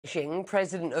Xing,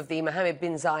 president of the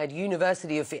MBZUAI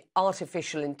University of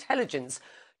Artificial Intelligence,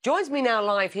 joins me now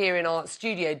live here in our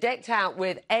studio, decked out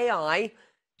with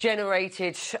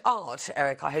AI-generated art.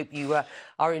 Eric, I hope you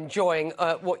are enjoying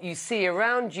what you see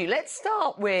around you. Let's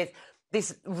start with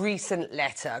this recent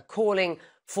letter calling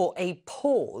for a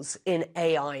pause in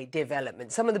AI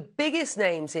development. Some of the biggest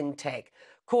names in tech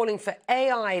calling for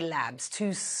AI labs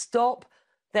to stop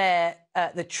the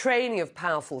training of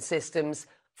powerful systems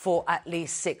for at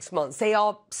least 6 months. They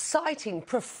are citing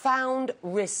profound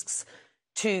risks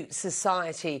to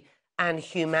society and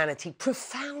humanity.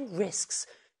 Profound risks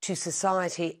to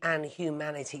society and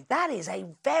humanity. That is a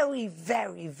very,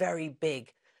 very, very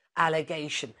big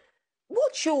allegation.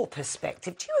 What's your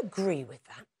perspective? Do you agree with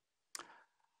that?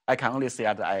 I can only say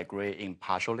that I agree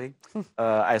impartially.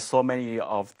 I saw many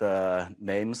of the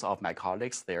names of my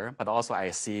colleagues there, but also I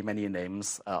see many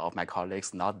names of my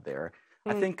colleagues not there.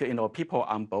 I think people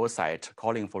on both sides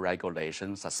calling for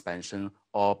regulation, suspension,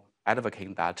 or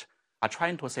advocating that are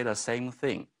trying to say the same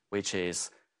thing, which is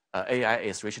AI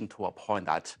is reaching to a point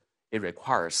that it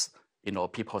requires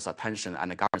people's attention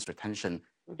and the government's attention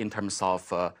in terms of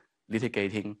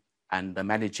litigating and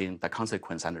managing the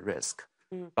consequence and the risk.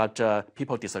 But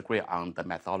people disagree on the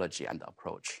methodology and the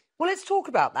approach. Well, let's talk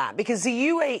about that, because the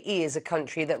UAE is a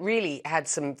country that really had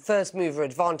some first-mover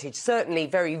advantage, certainly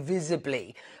very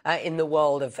visibly in the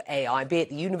world of AI, be it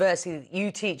the university that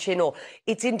you teach in or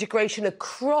its integration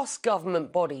across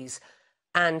government bodies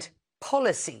and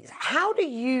policies. How do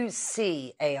you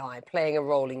see AI playing a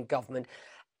role in government?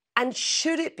 And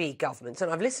should it be governments?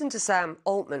 And I've listened to Sam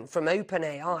Altman from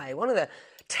OpenAI, one of the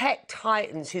tech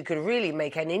titans who could really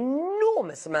make an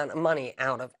enormous amount of money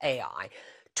out of AI,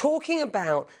 talking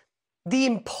about the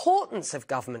importance of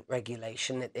government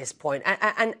regulation at this point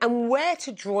and where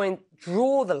to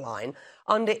draw the line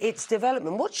under its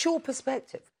development. What's your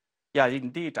perspective? Yeah,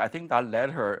 indeed. I think that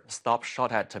letter stopped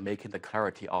short at making the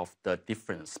clarity of the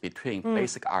difference between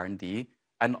basic R&D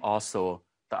and also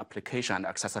the application and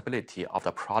accessibility of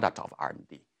the product of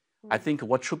R&D. I think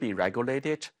what should be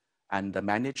regulated and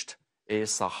managed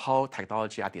is how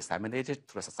technology are disseminated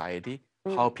to the society,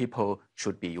 how people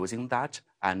should be using that,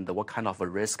 and what kind of a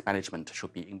risk management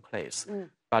should be in place.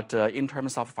 But in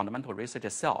terms of fundamental research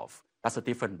itself, that's a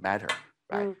different matter,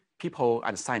 right? People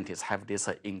and scientists have this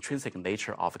intrinsic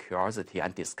nature of curiosity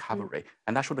and discovery,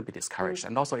 and that shouldn't be discouraged.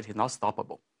 And also, it is not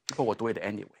stoppable. People will do it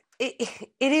anyway. It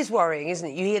is worrying, isn't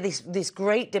it? You hear this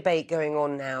great debate going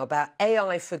on now about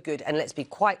AI for good, and let's be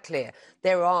quite clear,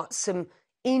 there are some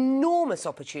enormous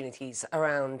opportunities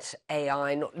around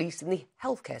AI, not least in the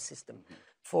healthcare system,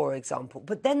 for example.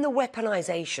 But then the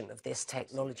weaponization of this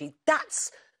technology,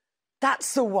 that's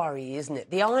the worry, isn't it?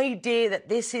 The idea that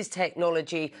this is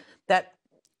technology that,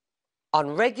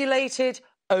 unregulated,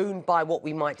 owned by what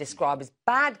we might describe as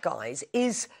bad guys,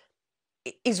 is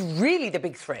really the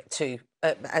big threat to,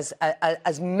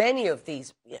 as many of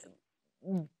these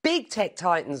big tech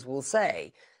titans will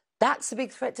say, that's the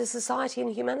big threat to society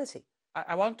and humanity.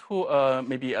 I want to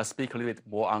maybe speak a little bit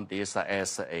more on this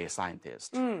as a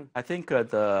scientist. I think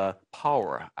the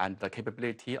power and the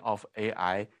capability of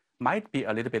AI might be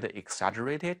a little bit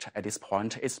exaggerated at this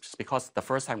point. It's because the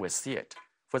first time we see it.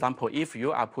 For example, if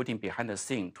you are putting behind the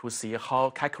scene to see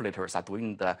how calculators are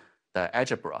doing the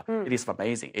algebra, it is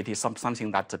amazing. It is something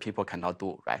that people cannot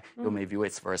do, right? You may view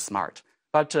it's very smart.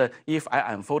 But if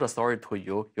I unfold the story to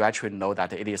you, you actually know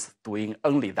that it is doing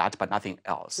only that, but nothing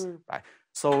else, right?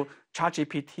 So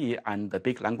ChatGPT and the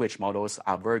big language models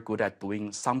are very good at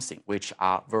doing something which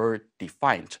are very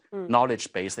defined,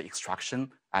 knowledge-based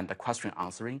extraction and the question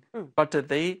answering. But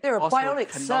they're a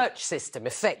bionic search system,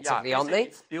 effectively, aren't they?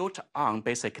 It's built on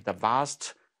basically the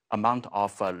vast amount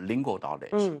of lingo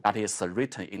knowledge that is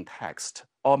written in text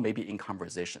or maybe in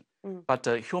conversation. But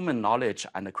human knowledge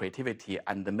and creativity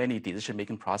and the many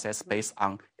decision-making process based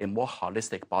on a more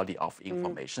holistic body of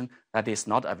information that is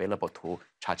not available to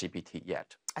ChatGPT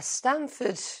yet. A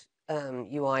Stanford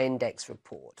UI Index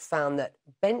report found that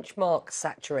benchmark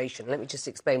saturation, let me just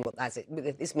explain what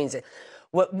this means,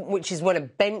 which is when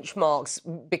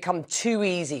benchmarks become too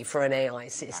easy for an AI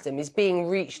system, is being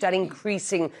reached at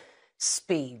increasing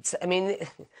speeds. I mean,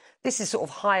 this is sort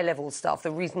of high-level stuff. The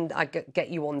reason I get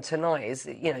you on tonight is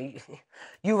that,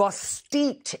 you are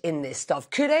steeped in this stuff.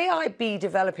 Could AI be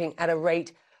developing at a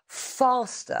rate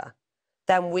faster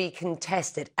than we can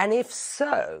test it? And if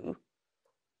so,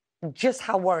 just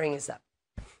how worrying is that?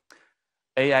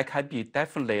 AI can be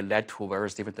definitely led to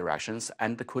various different directions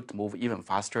and could move even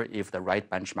faster if the right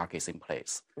benchmark is in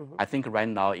place. I think right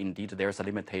now, indeed, there's a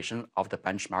limitation of the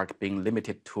benchmark being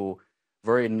limited to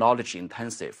very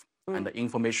knowledge-intensive and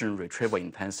information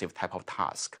retrieval-intensive type of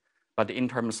task. But in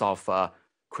terms of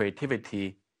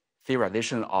creativity,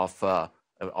 theorization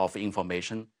of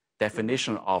information,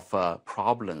 definition of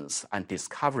problems, and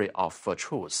discovery of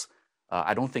truths,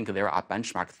 I don't think there are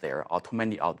benchmarks there or too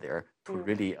many out there to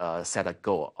really set a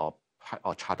goal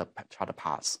or chart a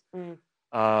path.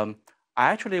 I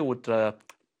actually would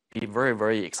be very,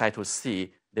 very excited to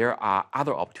see there are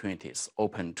other opportunities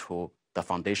open to the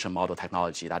foundation model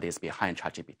technology that is behind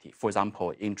ChatGPT. For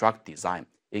example, in drug design,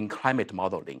 in climate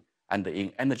modeling, and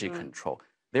in energy control,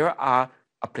 there are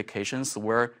applications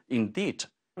where indeed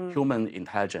human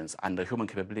intelligence and the human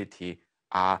capability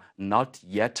are not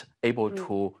yet able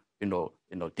to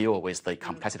deal with the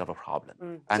complexity of the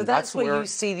problem. And so that's where you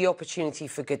see the opportunity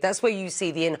for good. That's where you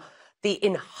see the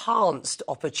enhanced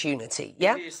opportunity,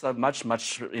 yeah? It is a much,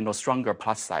 much stronger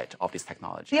plus side of this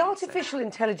technology. The artificial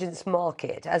intelligence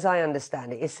market, as I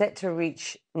understand it, is set to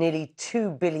reach nearly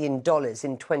 $2 billion in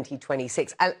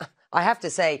 2026. And I have to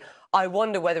say, I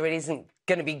wonder whether it isn't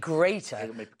going to be greater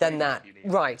than that.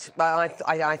 Right.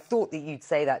 I thought that you'd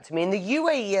say that to me. In the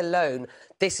UAE alone,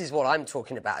 this is what I'm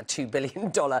talking about, $2 billion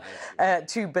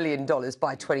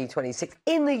by 2026.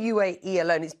 In the UAE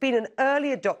alone, it's been an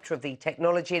early adopter of the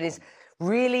technology and is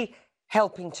really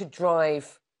helping to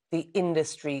drive the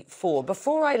industry forward.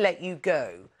 Before I let you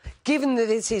go, given that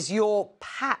this is your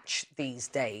patch these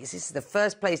days, this is the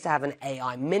first place to have an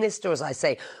AI minister, as I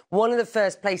say, one of the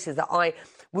first places that I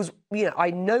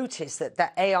noticed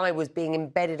that AI was being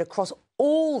embedded across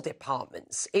all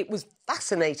departments. It was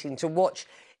fascinating to watch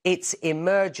its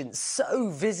emergence so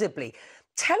visibly.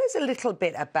 Tell us a little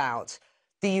bit about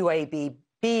the UAE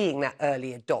being that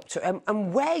early adopter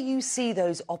and where you see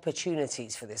those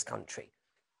opportunities for this country.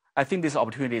 I think these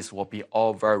opportunities will be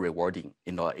all very rewarding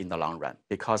in the long run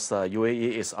because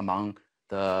UAE is among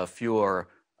the fewer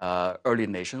early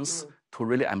nations to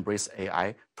really embrace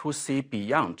AI, to see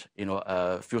beyond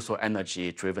fossil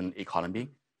energy-driven economy,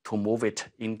 to move it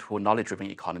into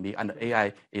knowledge-driven economy, and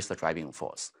AI is the driving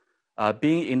force.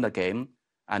 Being in the game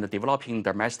and developing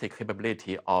domestic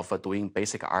capability of doing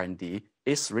basic R&D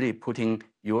is really putting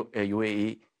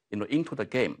UAE into the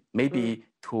game, maybe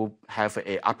to have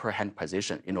an upper hand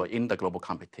position in the global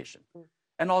competition.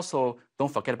 And also,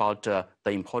 don't forget about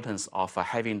the importance of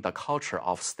having the culture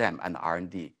of STEM and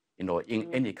R&D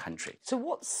in any country. So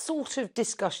what sort of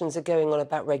discussions are going on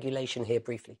about regulation here,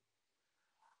 briefly?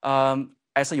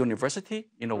 As a university,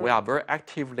 we are very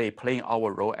actively playing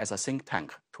our role as a think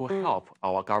tank to help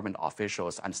our government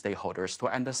officials and stakeholders to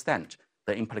understand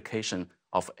the implication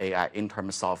of AI in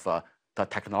terms of the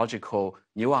technological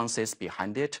nuances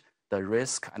behind it, the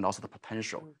risk, and also the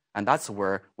potential. And that's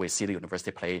where we see the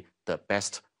university play the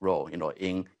best role,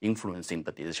 in influencing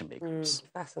the decision makers.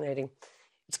 Fascinating.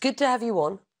 It's good to have you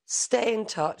on. Stay in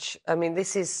touch. I mean,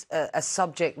 this is a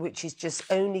subject which is just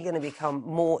only going to become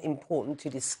more important to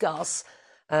discuss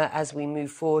as we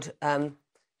move forward.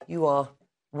 You are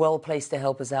well placed to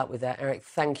help us out with that, Eric.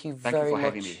 Thank you very much. Thank you for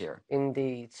having me here.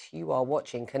 Indeed. You are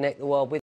watching Connect the World with